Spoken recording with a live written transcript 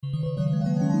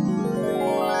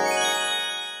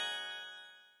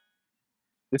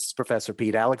This is Professor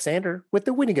Pete Alexander with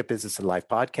the Winning at Business and Life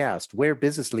podcast, where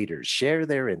business leaders share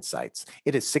their insights.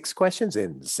 It is 6 questions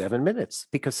in 7 minutes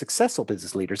because successful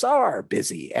business leaders are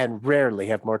busy and rarely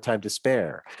have more time to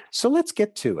spare. So let's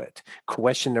get to it.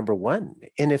 Question number one.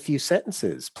 In a few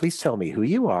sentences, please tell me who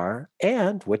you are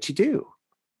and what you do.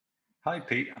 Hi,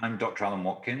 Pete. I'm Dr. Alan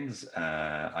Watkins.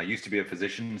 I used to be a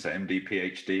physician, so MD,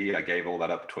 PhD. I gave all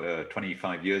that up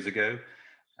 25 years ago.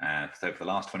 So for the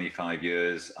last 25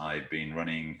 years, I've been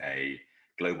running a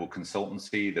global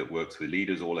consultancy that works with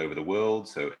leaders all over the world.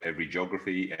 So every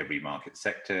geography, every market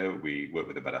sector, we work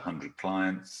with about 100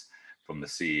 clients from the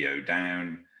CEO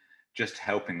down, just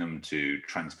helping them to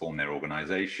transform their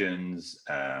organizations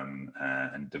and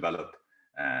develop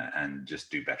and just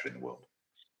do better in the world.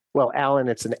 Well, Alan,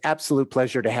 it's an absolute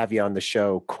pleasure to have you on the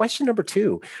show. Question number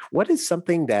two. What is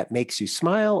something that makes you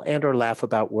smile and or laugh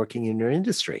about working in your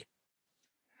industry?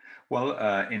 Well,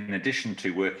 in addition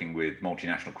to working with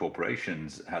multinational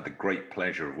corporations, I had the great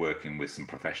pleasure of working with some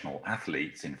professional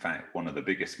athletes. In fact, one of the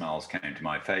biggest smiles came to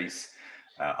my face.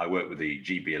 I worked with the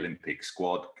GB Olympic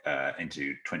squad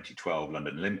into 2012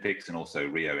 London Olympics and also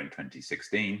Rio in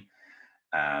 2016.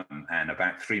 And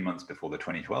about 3 months before the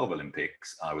 2012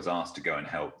 Olympics, I was asked to go and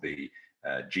help the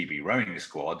GB rowing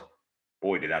squad.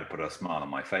 Boy, did that put a smile on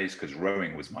my face because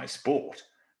rowing was my sport,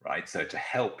 right? So to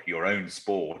help your own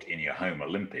sport in your home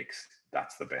Olympics,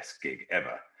 that's the best gig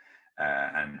ever.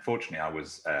 And fortunately, I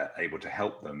was able to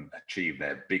help them achieve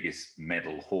their biggest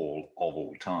medal haul of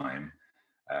all time.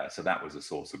 So that was a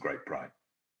source of great pride.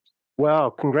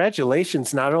 Well,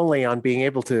 congratulations, not only on being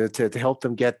able to help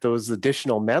them get those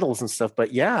additional medals and stuff,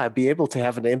 but yeah, be able to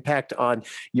have an impact on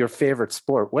your favorite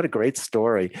sport. What a great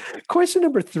story. Question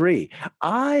number three.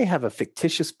 I have a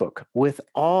fictitious book with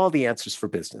all the answers for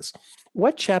business.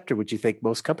 What chapter would you think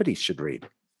most companies should read?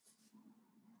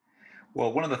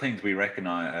 Well, one of the things we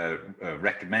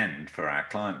recommend for our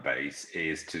client base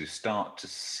is to start to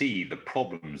see the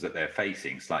problems that they're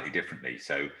facing slightly differently.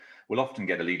 So we'll often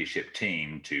get a leadership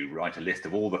team to write a list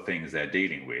of all the things they're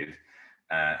dealing with,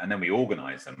 and then we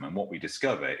organize them. And what we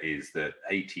discover is that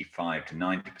 85 to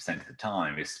 90% of the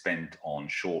time is spent on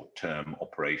short-term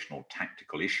operational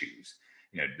tactical issues,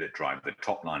 that drive the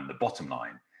top line and the bottom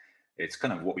line. It's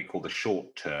kind of what we call the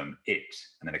short-term it.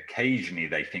 And then occasionally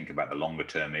they think about the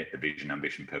longer-term it, the vision,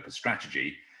 ambition, purpose,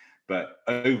 strategy. But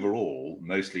overall,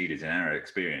 most leaders in our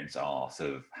experience are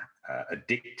sort of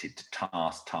addicted to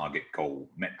task, target, goal,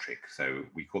 metric. So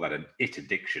we call that an it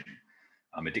addiction.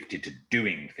 I'm addicted to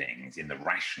doing things in the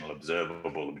rational,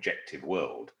 observable, objective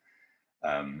world.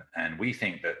 And we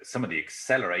think that some of the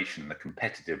acceleration and the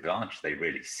competitive advantage they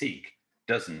really seek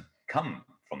doesn't come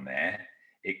from there.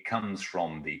 It comes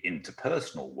from the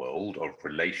interpersonal world of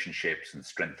relationships and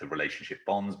strength of relationship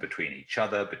bonds between each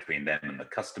other, between them and the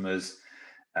customers.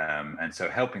 And so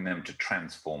helping them to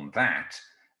transform that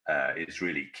is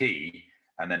really key.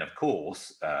 And then, of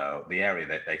course, the area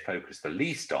that they focus the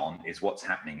least on is what's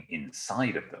happening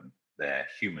inside of them, their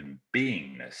human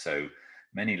beingness. So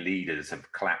many leaders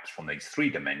have collapsed from these three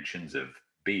dimensions of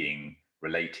being,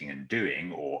 relating, and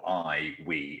doing, or I,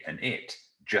 we, and it,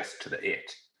 just to the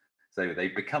it. So they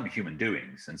become human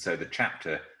doings. And so the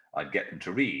chapter I'd get them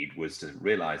to read was to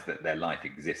realize that their life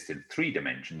exists in three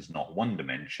dimensions, not one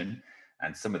dimension.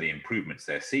 And some of the improvements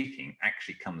they're seeking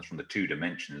actually comes from the two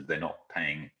dimensions they're not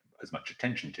paying as much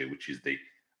attention to, which is the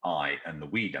I and the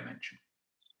we dimension.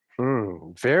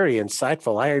 Very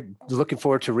insightful. I'm looking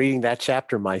forward to reading that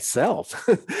chapter myself.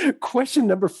 Question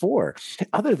number four.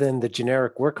 Other than the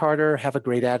generic work harder, have a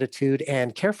great attitude,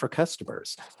 and care for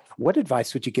customers, what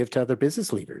advice would you give to other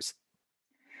business leaders?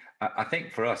 I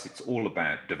think for us, it's all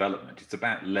about development. It's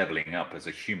about leveling up as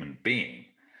a human being.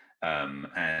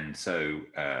 And so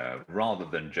rather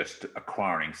than just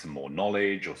acquiring some more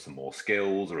knowledge or some more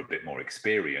skills or a bit more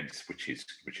experience, which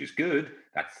is good,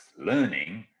 that's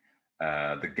learning,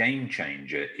 the game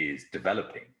changer is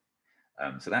developing.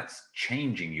 So that's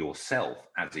changing yourself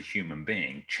as a human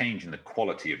being, changing the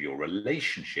quality of your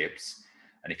relationships.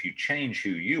 And if you change who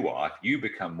you are, if you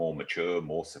become more mature,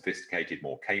 more sophisticated,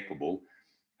 more capable,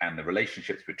 and the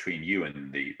relationships between you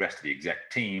and the rest of the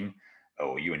exec team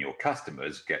or you and your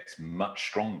customers gets much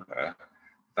stronger,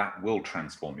 that will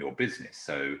transform your business.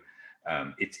 So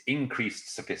it's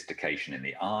increased sophistication in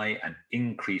the I and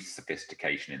increased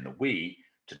sophistication in the we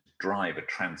to drive a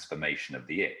transformation of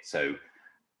the it. So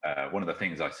one of the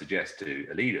things I suggest to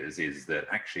leaders is that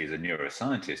actually as a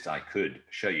neuroscientist, I could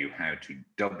show you how to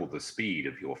double the speed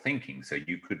of your thinking. So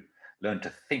you could learn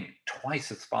to think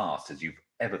twice as fast as you've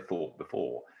ever thought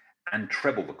before and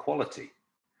treble the quality.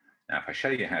 Now, if I show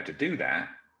you how to do that,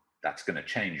 that's going to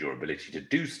change your ability to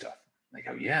do stuff. They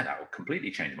go, yeah, that will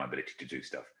completely change my ability to do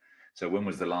stuff. So when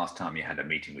was the last time you had a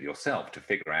meeting with yourself to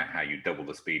figure out how you double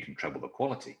the speed and treble the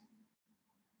quality?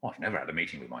 Well, I've never had a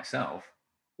meeting with myself.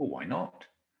 Well, why not?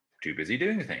 Too busy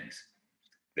doing things.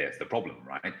 There's the problem,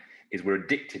 right? Is we're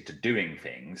addicted to doing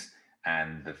things.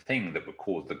 And the thing that would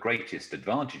cause the greatest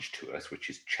advantage to us, which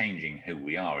is changing who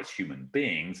we are as human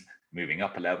beings, moving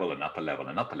up a level and up a level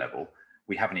and up a level,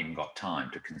 we haven't even got time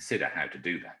to consider how to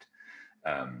do that.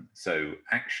 So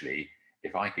actually,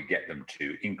 if I could get them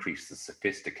to increase the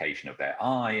sophistication of their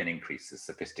I and increase the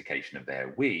sophistication of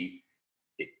their we,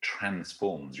 it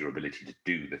transforms your ability to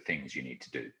do the things you need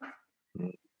to do.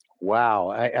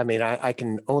 Wow. I mean, I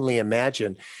can only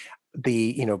imagine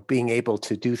being able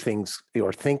to do things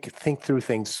or think through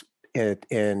things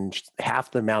in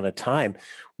half the amount of time,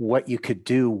 what you could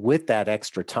do with that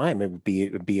extra time, it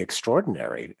would be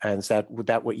extraordinary. And is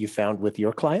that what you found with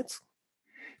your clients?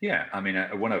 Yeah, I mean,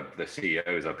 one of the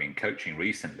CEOs I've been coaching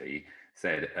recently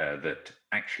said that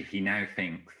actually he now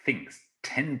thinks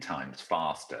 10 times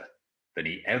faster than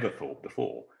he ever thought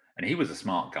before. And he was a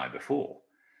smart guy before.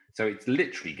 So it's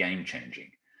literally game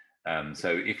changing. So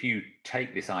if you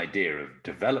take this idea of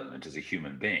development as a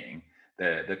human being,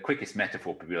 the quickest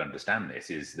metaphor for people to understand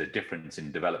this is the difference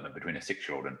in development between a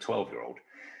 6-year-old and a 12-year-old.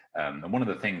 And one of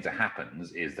the things that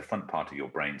happens is the front part of your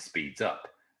brain speeds up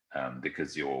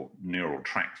because your neural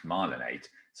tracts myelinate.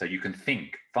 So you can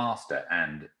think faster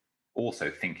and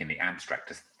also think in the abstract.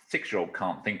 A 6-year-old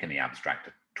can't think in the abstract.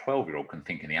 A 12-year-old can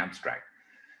think in the abstract.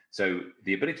 So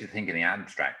the ability to think in the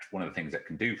abstract, one of the things that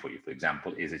can do for you, for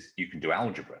example, is you can do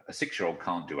algebra. A 6-year-old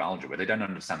can't do algebra. They don't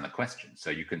understand the question. So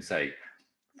you can say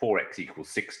 4x equals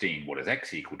 16. What is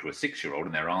x equal to a 6-year-old?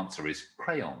 And their answer is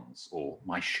crayons or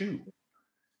my shoe.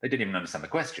 They didn't even understand the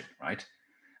question, right?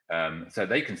 So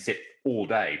they can sit all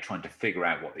day trying to figure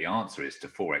out what the answer is to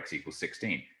 4x equals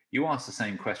 16. You ask the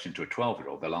same question to a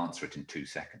 12-year-old, they'll answer it in 2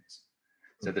 seconds.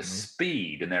 So the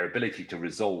speed and their ability to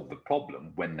resolve the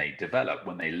problem when they develop,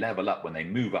 when they level up, when they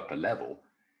move up a level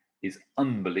is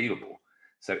unbelievable.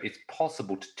 So it's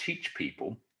possible to teach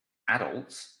people,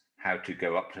 adults, how to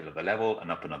go up to another level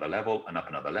and up another level and up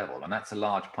another level. And that's a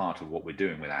large part of what we're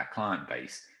doing with our client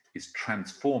base, is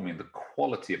transforming the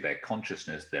quality of their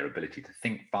consciousness, their ability to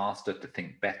think faster, to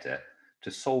think better, to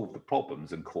solve the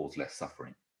problems and cause less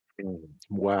suffering.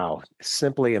 Wow,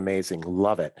 simply amazing.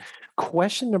 Love it.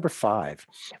 Question number 5.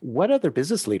 What other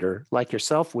business leader like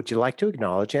yourself would you like to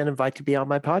acknowledge and invite to be on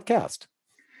my podcast?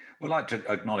 Well, I'd like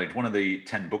to acknowledge one of the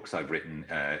 10 books I've written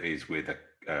is with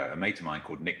a mate of mine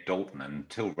called Nick Dalton. And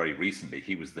until very recently,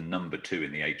 he was the number 2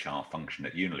 in the HR function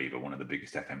at Unilever, one of the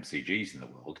biggest FMCGs in the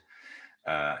world.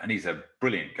 And he's a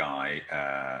brilliant guy,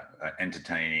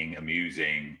 entertaining,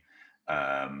 amusing,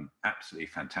 absolutely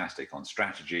fantastic on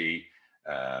strategy,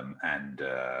 and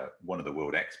one of the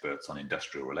world experts on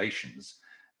industrial relations.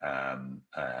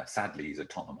 Sadly, he's a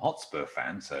Tottenham Hotspur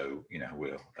fan, so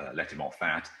we'll let him off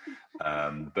that.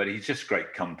 But he's just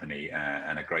great company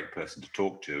and a great person to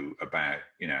talk to about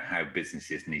how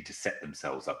businesses need to set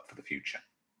themselves up for the future.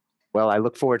 Well, I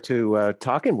look forward to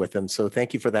talking with them. So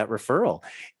thank you for that referral.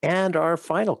 And our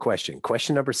final question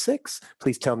number 6.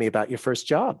 Please tell me about your first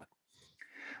job.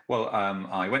 Well,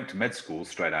 I went to med school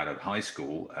straight out of high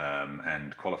school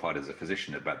and qualified as a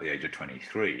physician at about the age of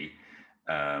 23.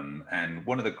 And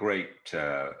one of the great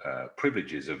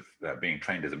privileges of being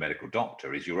trained as a medical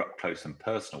doctor is you're up close and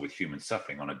personal with human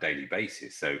suffering on a daily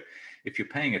basis. So if you're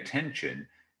paying attention,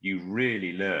 you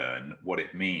really learn what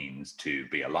it means to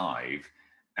be alive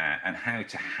and how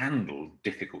to handle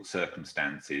difficult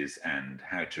circumstances and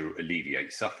how to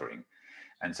alleviate suffering.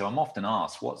 And so I'm often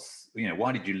asked,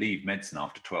 why did you leave medicine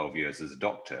after 12 years as a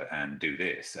doctor and do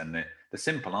this? And the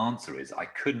simple answer is I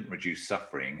couldn't reduce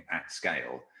suffering at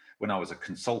scale. When I was a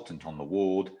consultant on the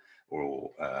ward,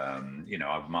 or I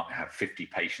might have 50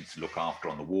 patients to look after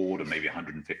on the ward, or maybe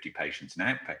 150 patients in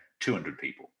outpatient, 200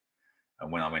 people.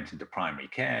 And when I went into primary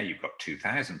care, you've got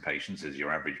 2,000 patients as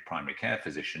your average primary care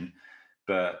physician,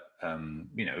 but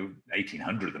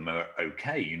 1,800 of them are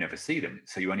okay. You never see them,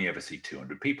 so you only ever see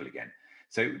 200 people again.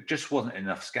 So it just wasn't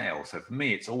enough scale. So for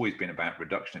me, it's always been about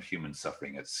reduction of human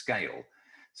suffering at scale.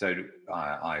 So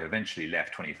I eventually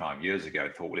left 25 years ago,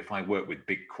 thought, well, if I work with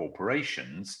big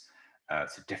corporations,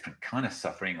 it's a different kind of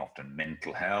suffering, often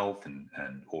mental health and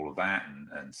all of that,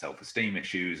 and self-esteem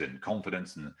issues and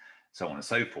confidence and so on and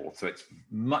so forth. So it's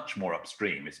much more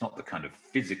upstream. It's not the kind of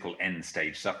physical end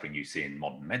stage suffering you see in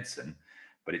modern medicine,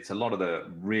 but it's a lot of the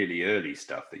really early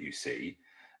stuff that you see.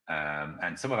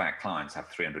 And some of our clients have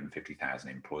 350,000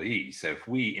 employees. So if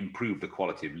we improve the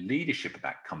quality of leadership of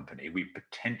that company, we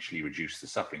potentially reduce the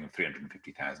suffering of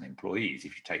 350,000 employees.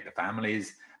 If you take the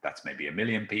families, that's maybe 1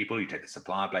 million people. You take the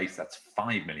supplier base, that's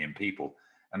 5 million people.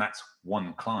 And that's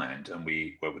one client, and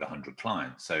we work with 100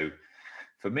 clients. So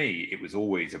for me, it was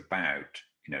always about,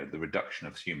 the reduction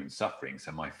of human suffering.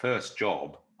 So my first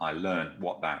job, I learned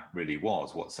what that really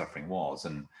was, what suffering was.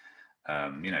 And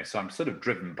so I'm sort of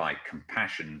driven by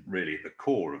compassion really at the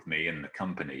core of me and the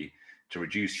company to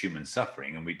reduce human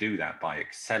suffering. And we do that by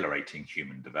accelerating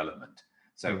human development.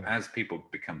 So as people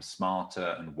become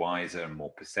smarter and wiser and more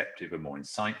perceptive and more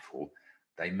insightful,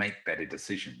 they make better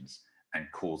decisions and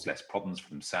cause less problems for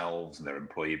themselves and their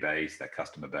employee base, their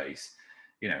customer base,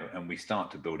 and we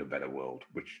start to build a better world,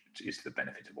 which is to the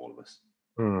benefit of all of us.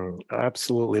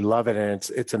 Absolutely love it, and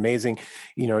it's amazing,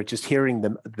 just hearing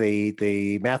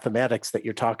the mathematics that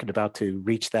you're talking about to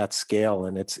reach that scale,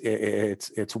 and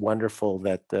it's wonderful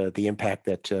that the impact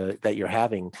that you're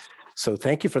having. So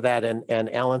thank you for that,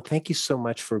 and Alan, thank you so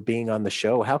much for being on the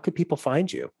show. How could people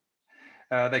find you?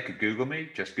 They could Google me,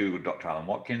 just Google Dr. Alan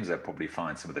Watkins. They'll probably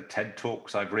find some of the TED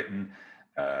Talks I've written.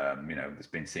 It's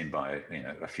been seen by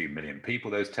a few million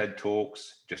people, those TED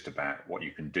Talks, just about what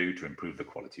you can do to improve the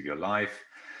quality of your life.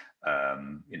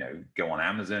 Go on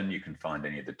Amazon, you can find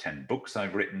any of the 10 books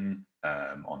I've written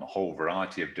on a whole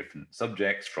variety of different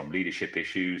subjects, from leadership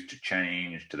issues to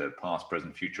change, to the past,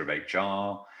 present, future of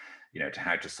HR, to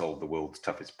how to solve the world's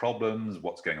toughest problems,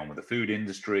 what's going on with the food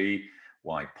industry,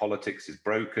 why politics is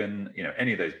broken.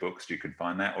 Any of those books, you can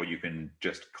find that, or you can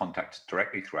just contact us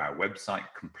directly through our website,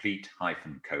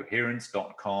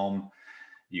 complete-coherence.com.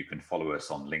 You can follow us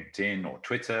on LinkedIn or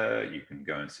Twitter. You can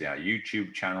go and see our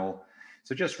YouTube channel.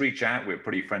 So just reach out. We're a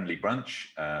pretty friendly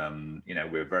bunch.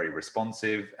 We're very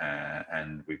responsive,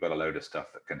 and we've got a load of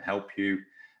stuff that can help you.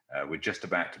 We're just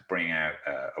about to bring out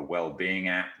a well-being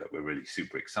app that we're really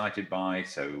super excited by.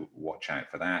 So watch out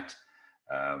for that.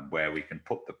 Where we can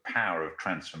put the power of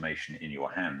transformation in your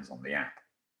hands on the app.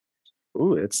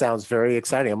 Ooh, it sounds very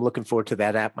exciting. I'm looking forward to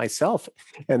that app myself.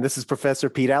 And this is Professor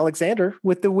Pete Alexander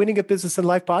with the Winning at Business and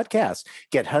Life podcast.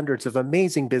 Get hundreds of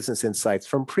amazing business insights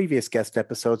from previous guest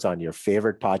episodes on your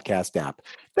favorite podcast app.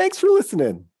 Thanks for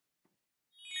listening.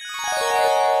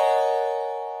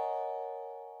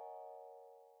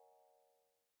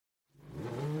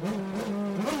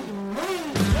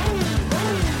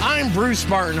 Bruce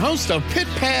Martin, host of Pit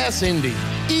Pass Indy.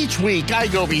 Each week, I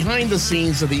go behind the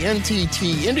scenes of the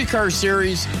NTT IndyCar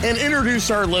Series and introduce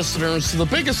our listeners to the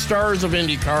biggest stars of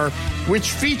IndyCar,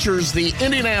 which features the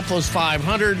Indianapolis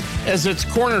 500 as its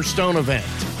cornerstone event.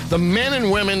 The men and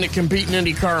women that compete in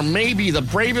IndyCar may be the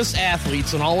bravest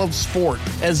athletes in all of sport,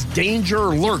 as danger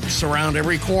lurks around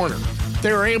every corner.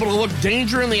 They are able to look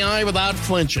danger in the eye without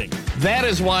flinching. That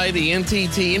is why the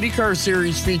NTT IndyCar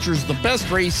Series features the best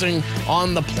racing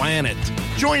on the planet.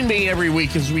 Join me every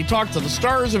week as we talk to the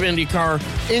stars of IndyCar,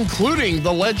 including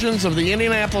the legends of the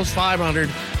Indianapolis 500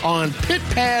 on Pit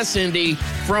Pass Indy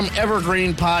from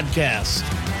Evergreen Podcast.